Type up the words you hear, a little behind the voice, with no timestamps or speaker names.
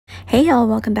Hey y'all,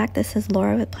 welcome back. This is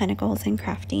Laura with Planet Goals and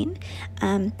Crafting.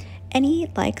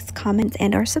 Any likes, comments,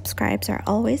 and or subscribes are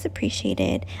always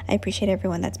appreciated. I appreciate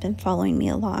everyone that's been following me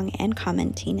along and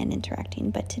commenting and interacting.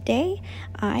 But today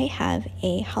I have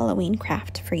a Halloween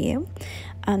craft for you.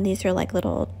 These are like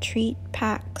little treat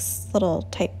packs, little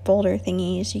type folder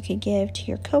thingies you could give to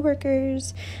your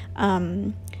coworkers,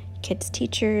 kids'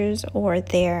 teachers, or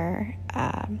their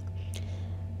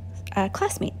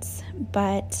classmates.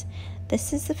 But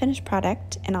this is the finished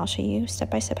product, and I'll show you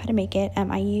step by step how to make it.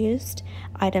 I used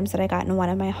items that I got in one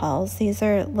of my hauls. These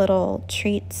are little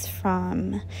treats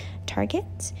from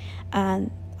Target.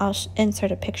 I'll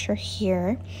insert a picture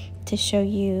here to show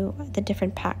you the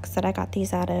different packs that I got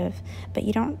these out of, but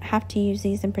you don't have to use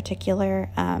these in particular.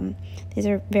 These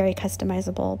are very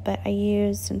customizable, but I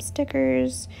used some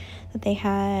stickers that they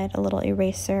had, a little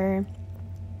eraser.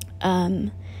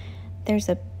 There's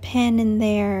a pen in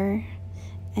there,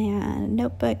 and a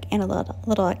notebook, and a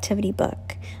little activity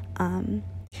book. All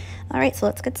right, so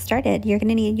let's get started. You're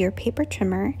gonna need your paper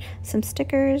trimmer, some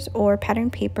stickers or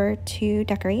pattern paper to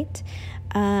decorate,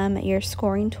 your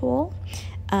scoring tool,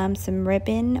 some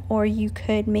ribbon, or you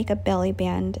could make a belly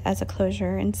band as a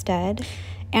closure instead,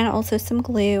 and also some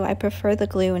glue. I prefer the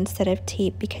glue instead of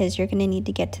tape because you're gonna need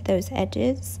to get to those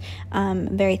edges,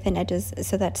 very thin edges,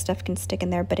 so that stuff can stick in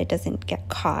there but it doesn't get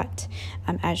caught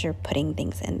as you're putting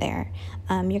things in there.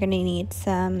 You're gonna need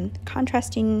some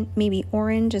contrasting, maybe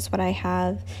orange is what I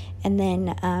have, and then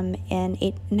an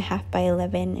 8.5 by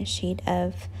 11 sheet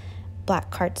of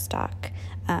black cardstock.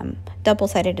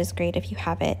 Double-sided is great if you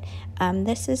have it.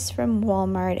 This is from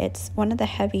Walmart. It's one of the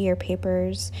heavier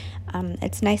papers.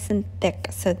 It's nice and thick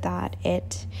so that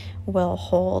it will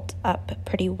hold up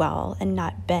pretty well and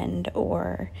not bend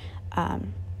or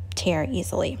tear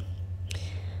easily.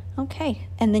 Okay,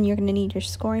 and then you're going to need your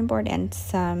scoring board and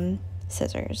some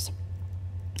scissors.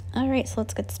 All right, so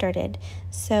let's get started.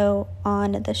 So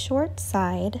on the short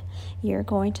side, you're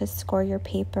going to score your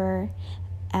paper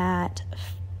at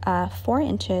 4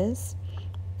 inches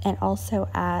and also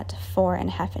at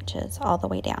 4.5 inches all the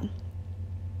way down.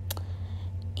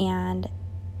 And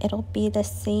it'll be the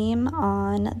same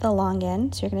on the long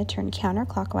end. So you're going to turn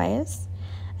counterclockwise,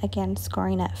 again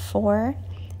scoring at 4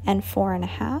 and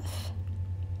 4.5.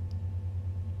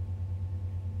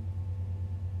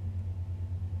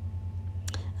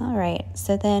 All right,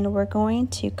 so then we're going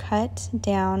to cut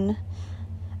down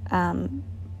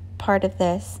part of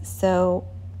this. So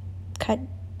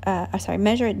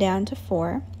measure it down to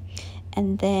 4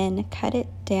 and then cut it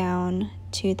down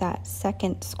to that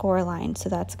second score line. So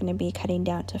that's going to be cutting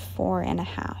down to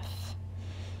 4.5.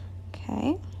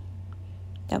 Okay,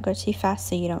 don't go too fast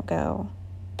so you don't go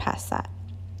past that.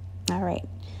 All right,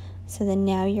 so then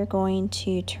now you're going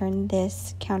to turn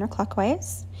this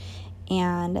counterclockwise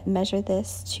and measure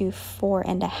this to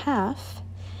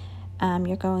 4.5.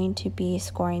 You're going to be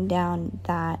scoring down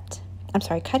that,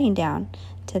 cutting down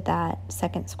to that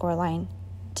second score line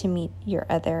to meet your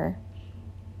other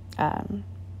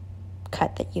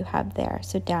cut that you have there,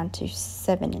 so down to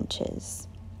 7 inches.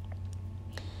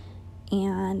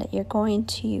 And you're going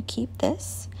to keep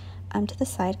this to the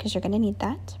side because you're going to need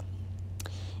that.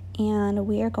 And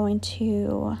we are going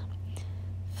to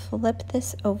flip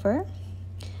this over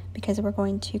because we're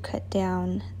going to cut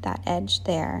down that edge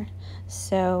there.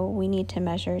 So we need to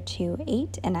measure to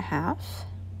 8.5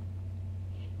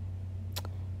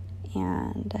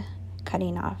 and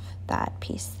cutting off that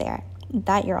piece there.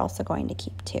 That you're also going to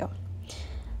keep too.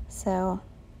 So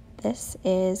this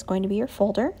is going to be your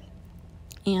folder,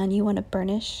 and you want to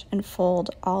burnish and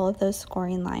fold all of those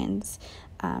scoring lines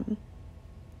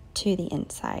to the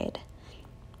inside.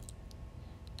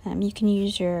 You can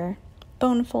use your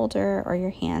bone folder or your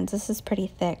hands. This is pretty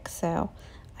thick, so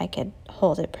I could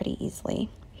hold it pretty easily.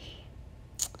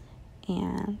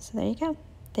 And so there you go.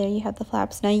 There you have the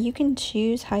flaps. Now you can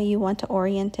choose how you want to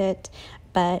orient it,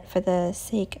 but for the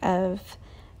sake of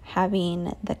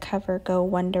having the cover go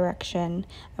one direction,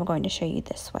 I'm going to show you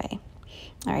this way.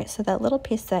 All right, so that little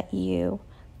piece that you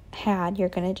had, you're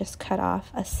going to just cut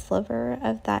off a sliver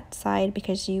of that side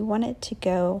because you want it to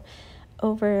go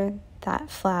over that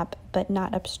flap but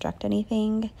not obstruct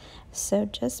anything. So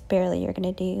just barely, you're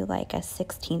going to do like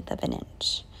 1/16 of an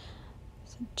inch.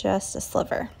 So just a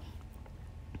sliver.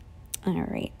 All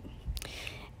right,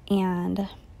 and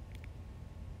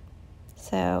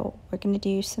so we're going to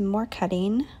do some more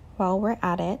cutting while we're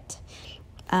at it.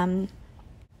 All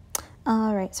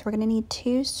right, so we're going to need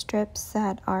 2 strips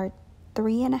that are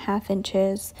 3.5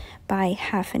 inches by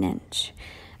 1/2 inch.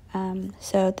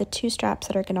 So the 2 straps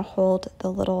that are going to hold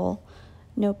the little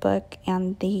notebook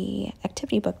and the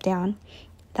activity book down,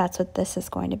 that's what this is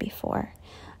going to be for.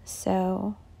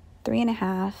 So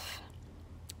 3.5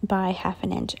 by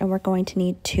 1/2 inch, and we're going to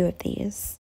need 2 of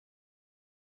these.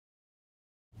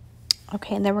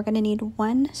 Okay, and then we're going to need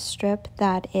one strip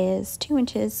that is 2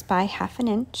 inches by 1/2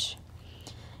 inch,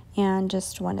 and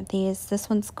just one of these. This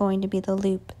one's going to be the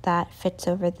loop that fits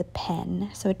over the pen,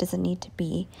 so it doesn't need to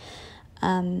be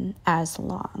as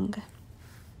long.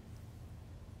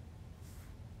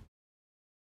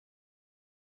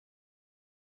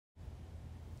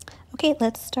 Okay,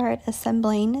 let's start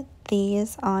assembling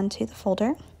these onto the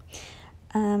folder.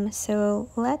 So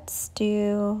let's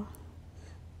do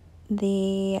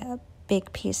the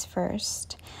big piece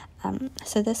first.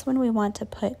 So this one we want to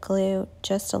put glue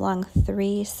just along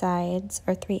 3 sides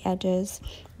or 3 edges,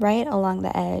 right along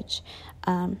the edge,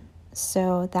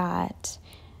 so that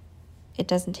it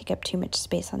doesn't take up too much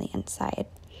space on the inside.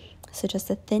 So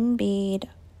just a thin bead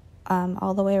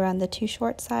all the way around the 2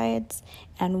 short sides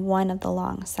and one of the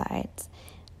long sides.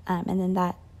 And then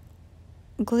that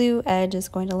glue edge is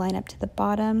going to line up to the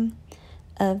bottom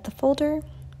of the folder,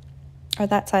 or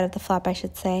that side of the flap, I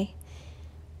should say.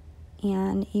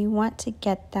 And you want to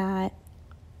get that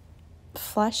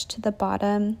flush to the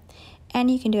bottom, and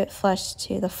you can do it flush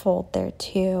to the fold there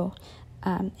too.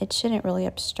 It shouldn't really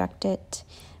obstruct it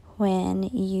when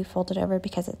you fold it over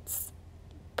because it's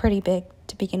pretty big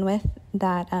to begin with,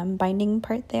 that binding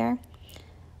part there.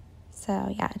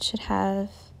 So yeah, it should have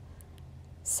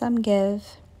some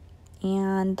give,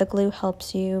 and the glue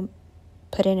helps you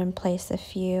put it in place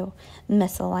if you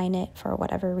misalign it for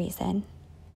whatever reason.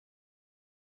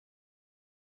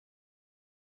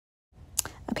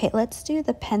 Okay, let's do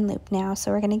the pen loop now.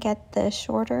 So we're going to get the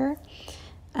shorter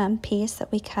piece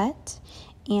that we cut,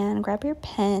 and grab your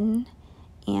pen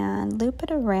and loop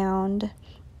it around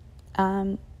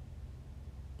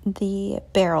the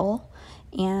barrel,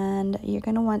 and you're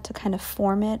going to want to kind of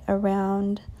form it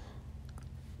around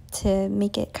to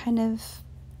make it kind of,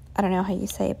 I don't know how you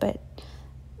say it, but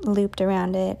looped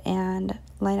around it, and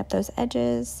line up those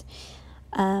edges.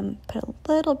 Put a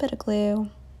little bit of glue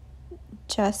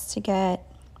just to get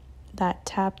that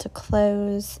tab to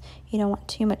close. You don't want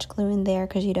too much glue in there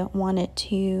because you don't want it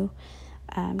to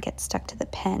get stuck to the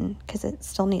pen, because it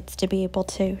still needs to be able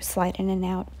to slide in and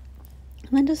out.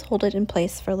 And then just hold it in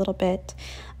place for a little bit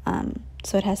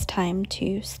so it has time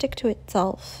to stick to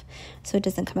itself, so it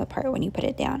doesn't come apart when you put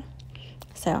it down.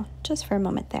 So just for a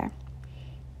moment there.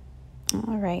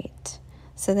 All right,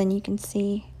 so then you can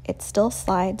see it still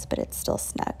slides, but it's still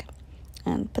snug.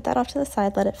 And put that off to the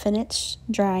side, let it finish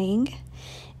drying.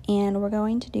 And we're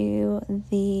going to do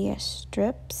the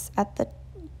strips at the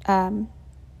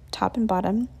top and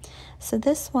bottom. So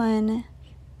this one,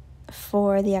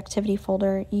 for the activity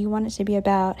folder, you want it to be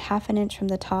about 1/2 inch from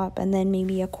the top, and then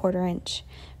maybe 1/4 inch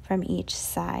from each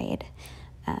side.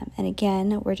 And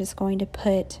again, we're just going to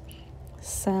put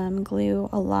some glue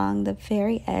along the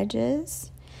very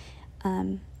edges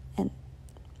and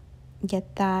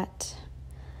get that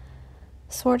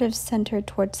sort of centered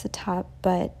towards the top,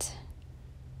 but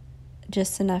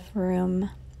just enough room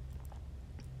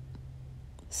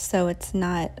so it's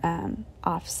not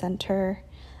off center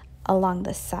along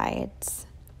the sides.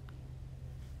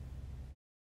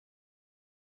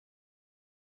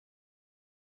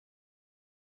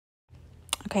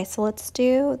 Okay, so let's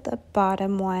do the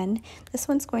bottom one. This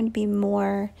one's going to be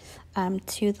more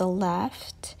to the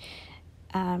left,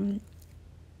 and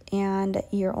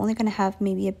you're only going to have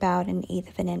maybe about 1/8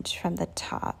 of an inch from the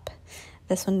top.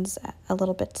 This one's a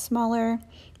little bit smaller,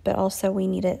 but also we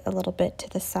need it a little bit to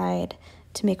the side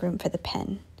to make room for the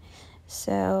pen.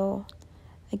 So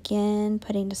again,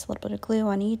 putting just a little bit of glue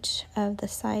on each of the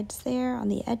sides there, on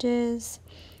the edges,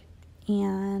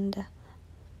 and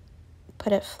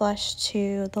put it flush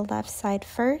to the left side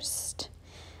first,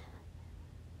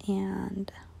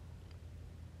 and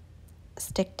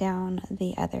stick down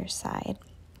the other side.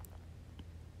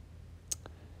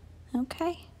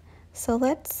 Okay, so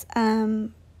let's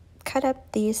cut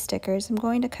up these stickers. I'm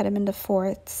going to cut them into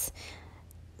 4ths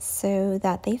so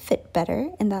that they fit better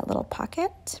in that little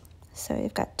pocket. So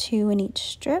we've got 2 in each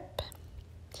strip,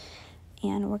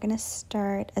 and we're going to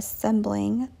start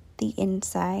assembling the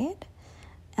inside.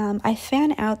 I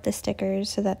fan out the stickers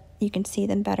so that you can see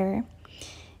them better,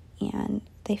 and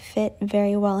they fit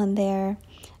very well in there.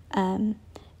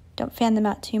 Don't fan them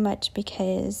out too much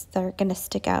because they're going to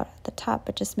stick out at the top,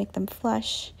 but just make them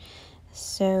flush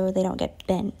so they don't get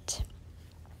bent.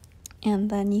 And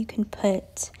then you can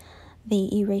put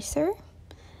the eraser,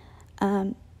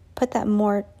 put that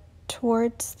more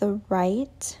towards the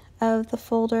right of the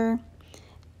folder,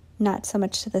 not so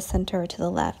much to the center or to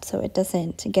the left, so it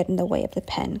doesn't get in the way of the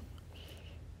pen.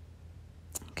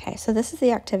 Okay, so this is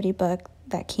the activity book.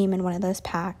 that came in one of those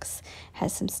packs.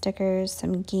 Has some stickers,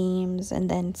 some games, and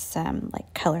then some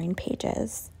like coloring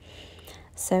pages.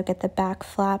 So get the back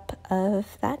flap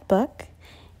of that book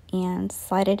and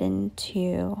slide it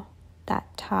into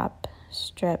that top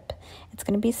strip. It's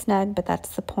going to be snug, but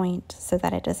that's the point, so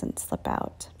that it doesn't slip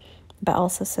out, but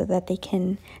also so that they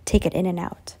can take it in and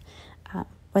out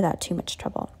without too much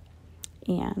trouble.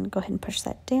 And go ahead and push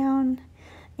that down.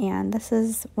 And this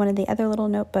is one of the other little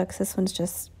notebooks. This one's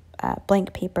just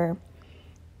blank paper.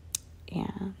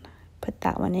 And put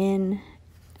that one in.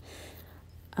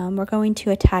 We're going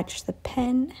to attach the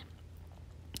pen.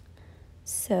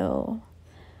 So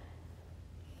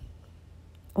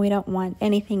we don't want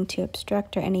anything to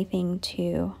obstruct or anything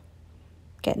to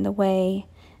get in the way.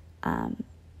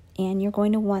 And you're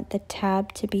going to want the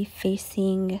tab to be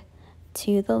facing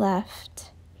to the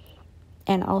left,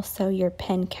 and also your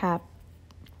pen cap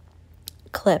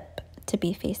clip to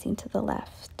be facing to the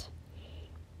left.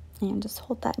 And just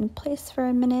hold that in place for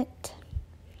a minute.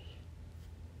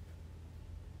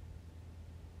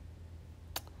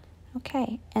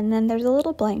 Okay, and then there's a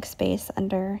little blank space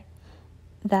under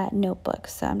that notebook,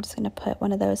 so I'm just going to put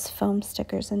one of those foam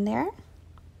stickers in there.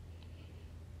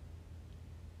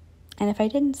 And if I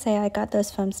didn't say, I got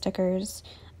those foam stickers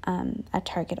at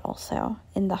Target also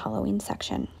in the Halloween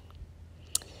section.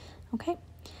 Okay,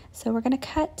 so we're going to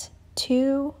cut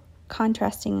 2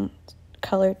 contrasting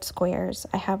colored squares.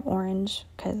 I have orange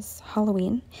because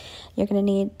Halloween. You're going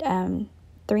to need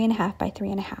 3.5 by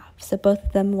 3.5. So both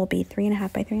of them will be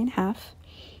 3.5 by 3.5.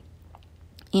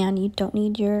 And you don't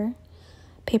need your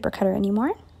paper cutter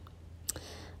anymore. All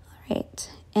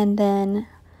right, and then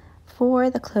for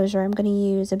the closure, I'm going to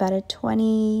use about a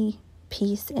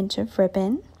 20-piece inch of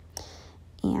ribbon.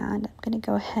 And I'm going to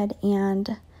go ahead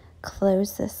and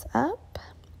close this up.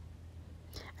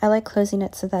 I like closing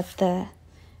it so that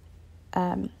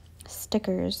the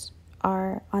stickers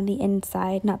are on the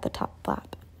inside, not the top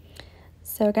flap.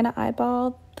 So we're going to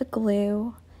eyeball the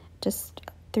glue just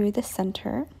through the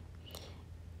center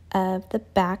of the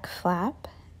back flap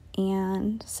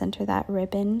and center that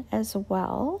ribbon as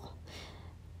well.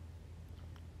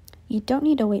 You don't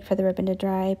need to wait for the ribbon to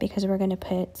dry because we're going to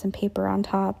put some paper on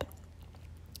top.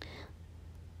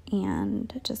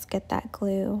 And just get that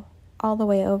glue all the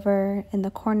way over in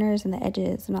the corners and the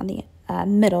edges and on the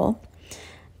middle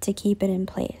to keep it in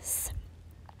place.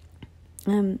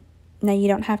 Now you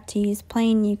don't have to use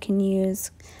plain, you can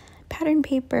use pattern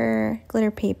paper,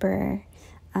 glitter paper,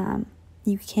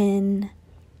 you can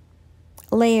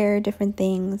layer different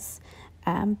things,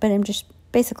 but I'm just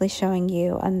basically showing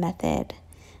you a method,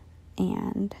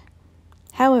 and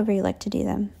however you like to do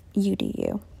them, you do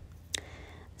you.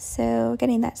 So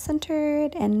getting that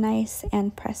centered and nice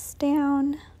and pressed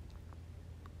down.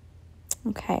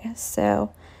 Okay,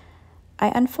 so I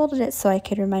unfolded it so I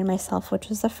could remind myself which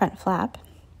was the front flap.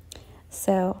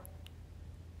 So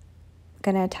I'm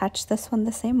going to attach this one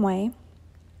the same way.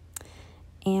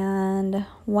 And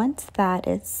once that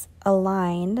is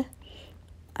aligned,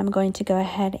 I'm going to go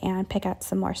ahead and pick out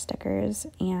some more stickers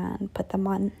and put them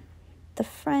on the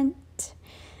front.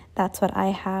 That's what I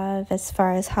have as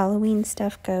far as Halloween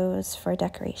stuff goes for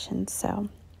decorations. So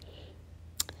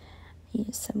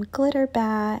use some glitter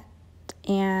bat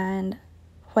and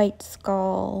white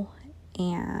skull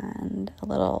and a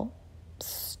little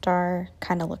star,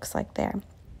 kind of looks like there.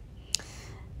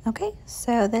 Okay,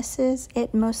 so this is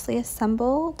it mostly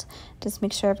assembled. Just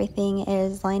make sure everything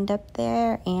is lined up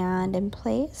there and in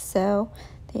place. So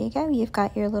there you go. You've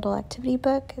got your little activity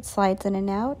book. It slides in and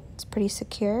out. It's pretty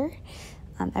secure.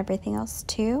 Everything else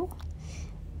too.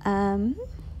 I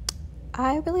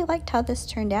really liked how this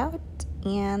turned out,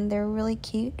 and they're really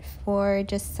cute for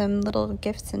just some little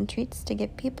gifts and treats to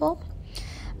give people.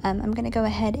 I'm gonna go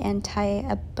ahead and tie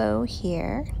a bow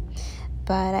here,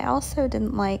 but I also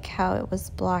didn't like how it was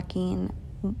blocking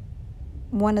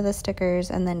one of the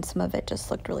stickers and then some of it just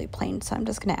looked really plain, so I'm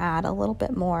just gonna add a little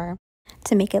bit more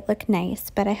to make it look nice.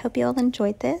 But I hope you all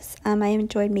enjoyed this. I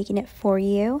enjoyed making it for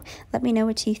you. Let me know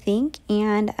what you think,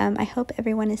 and I hope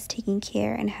everyone is taking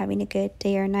care and having a good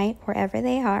day or night wherever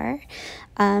they are.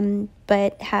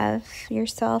 But have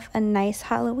yourself a nice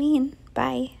Halloween.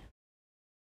 Bye.